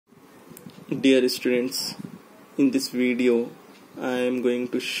Dear students, in this video I am going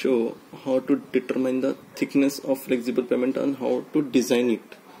to show how to determine the thickness of flexible pavement and how to design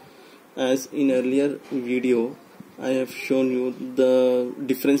it. As in earlier video I have shown you the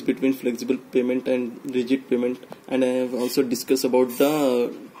difference between flexible pavement and rigid pavement, and I have also discussed about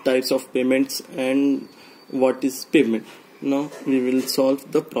the types of pavements and what is pavement. Now we will solve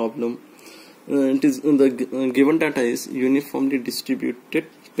the problem. It is the given data is uniformly distributed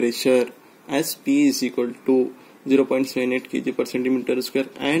pressure as P is equal to 0.78 kg per centimeter square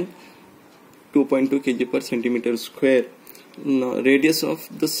and 2.2 kg per centimeter square. Now, radius of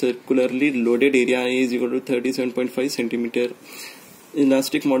the circularly loaded area is equal to 37.5 centimeter.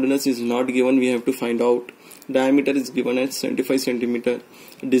 Elastic modulus is not given, we have to find out. Diameter is given as 75 centimeter.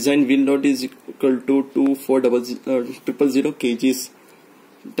 Design wheel load is equal to 24000 kgs.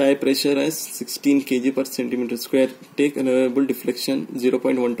 Tire pressure as 16 kg per centimeter square. Take allowable deflection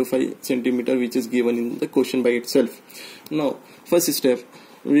 0.125 centimeter, which is given in the question by itself. Now, first step,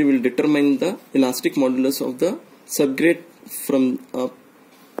 we will determine the elastic modulus of the subgrade from a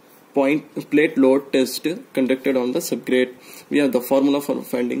plate load test conducted on the subgrade. We have the formula for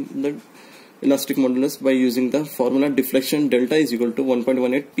finding the elastic modulus by using the formula deflection delta is equal to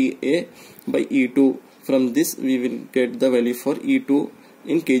 1.18 Pa by E2. From this we will get the value for E2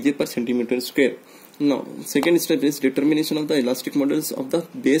 in kg per centimeter square. Now, second step is determination of the elastic modulus of the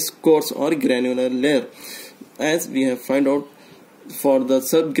base coarse or granular layer. As we have found out for the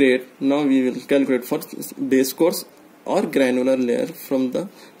subgrade, now we will calculate for base coarse or granular layer from the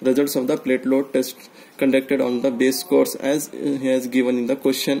results of the plate load test conducted on the base coarse as has given in the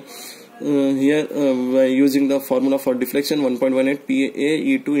question. Here by using the formula for deflection 1.18 Pa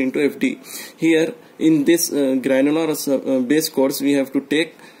E2 into Fd. Here in this granular base coarse we have to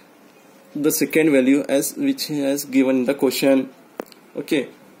take the second value as which has given in the question. Okay,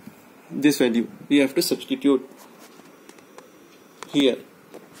 this value we have to substitute here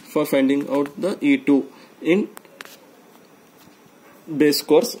for finding out the E2 in base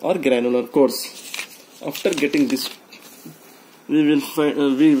coarse or granular coarse. After getting this, we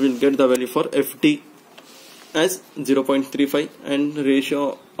will get the value for Fd as 0.35 and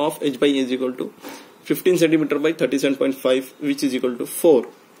ratio of h by a is equal to 15 cm by 37.5, which is equal to 4.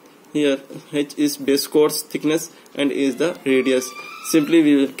 Here h is base coarse thickness and a is the radius. Simply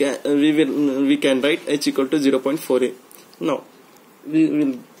we can write h equal to 0.48. Now we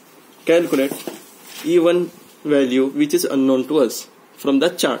will calculate E1 value which is unknown to us from the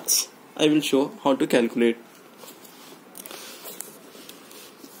charts. I will show how to calculate.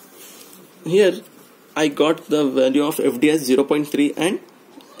 Here I got the value of Fd as 0.3 and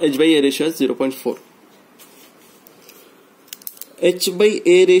h by a ratio as 0.4. H by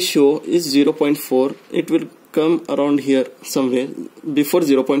a ratio is 0.4. It will come around here somewhere before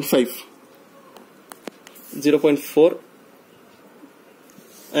 0.5. 0.4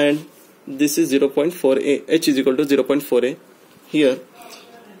 and this is 0.4a. H is equal to 0.4a. Here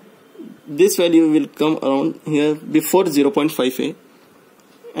this value will come around here before 0.5a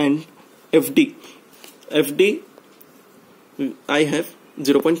and Fd I have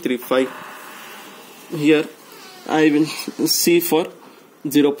 0.35. Here I will see for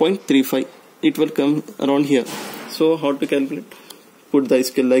 0.35. It will come around here. So how to calculate? Put the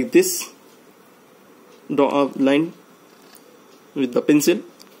scale like this, draw a line with the pencil.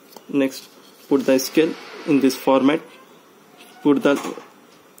 Next put the scale in this format, put the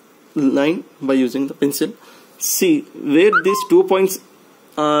line by using the pencil. See where these 2 points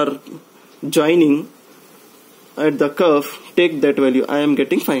are joining at the curve, take that value. I am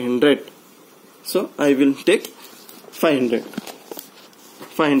getting 500, so I will take 500.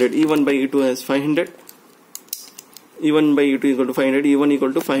 E1 by E2 as 500. E1 by E2 equal to 500. E1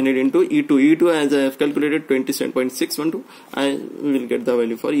 equal to 500 into E2. E2 as I have calculated 27.612. I will get the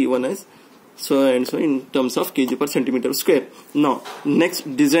value for E1 as so and so in terms of kg per centimeter square. Now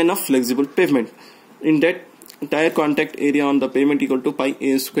next, design of flexible pavement. In that, tire contact area on the pavement equal to pi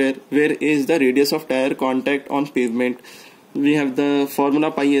a square, where a is the radius of tire contact on pavement. We have the formula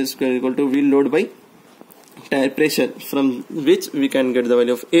pi a square equal to wheel load by tire pressure, from which we can get the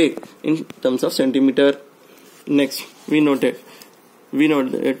value of a in terms of centimeter. Next, we note that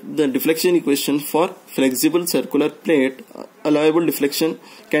the deflection equation for flexible circular plate, allowable deflection,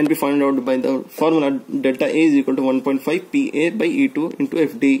 can be found out by the formula delta a is equal to 1.5 Pa by E2 into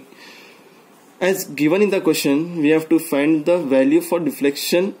Fd. As given in the question, we have to find the value for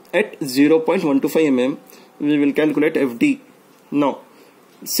deflection at 0.125 mm. We will calculate Fd. Now,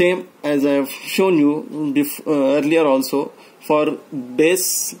 same as I have shown you earlier also, for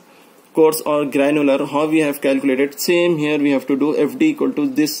base coarse or granular, how we have calculated, same here we have to do. FD equal to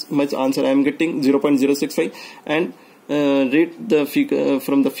this much answer I am getting 0.065, and read the figure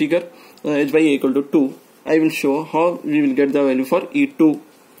from the figure, h by a equal to 2. I will show how we will get the value for E2.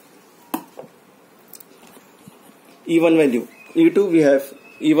 E1 value. E2 we have,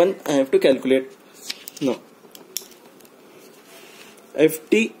 E1 I have to calculate now.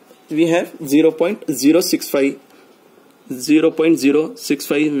 FT we have 0.065.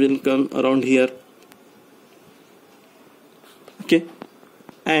 0.065 will come around here. Okay,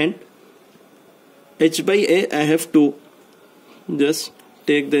 and h by a I have 2. Just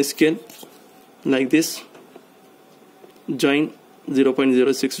take the scale like this, join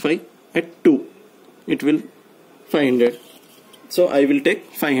 0.065 at 2, it will 500. So I will take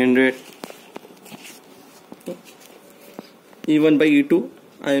 500. E1 by E2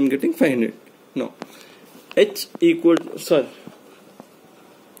 I am getting 500. Now h equal, sorry,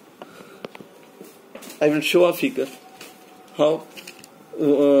 I will show a figure how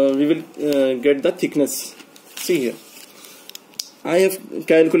we will get the thickness. See here, I have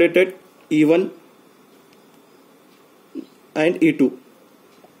calculated E1 and E2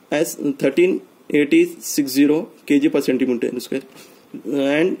 as 138060 kg per centimeter square,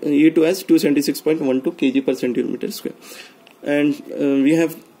 and E2 as 276.12 kg per centimeter square, and we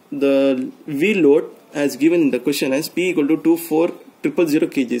have the V load as given in the question as P equal to 24000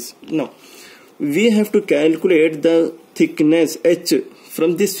 kgs. Now we have to calculate the thickness H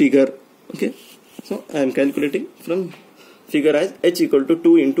from this figure. Okay, so I am calculating from figure as H equal to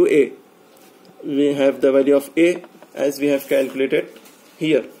 2 into A. We have the value of A as we have calculated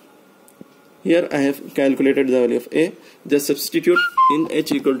here. Here I have calculated the value of A. Just substitute in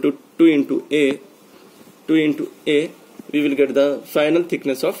H equal to 2 into A. 2 into A, we will get the final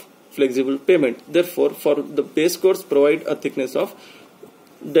thickness of flexible pavement. Therefore, for the base course, provide a thickness of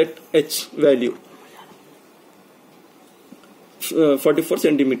that H value 44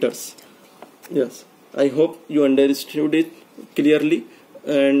 centimeters. Yes, I hope you understood it clearly,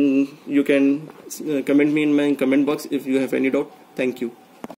 and you can comment me in my comment box if you have any doubt. Thank you.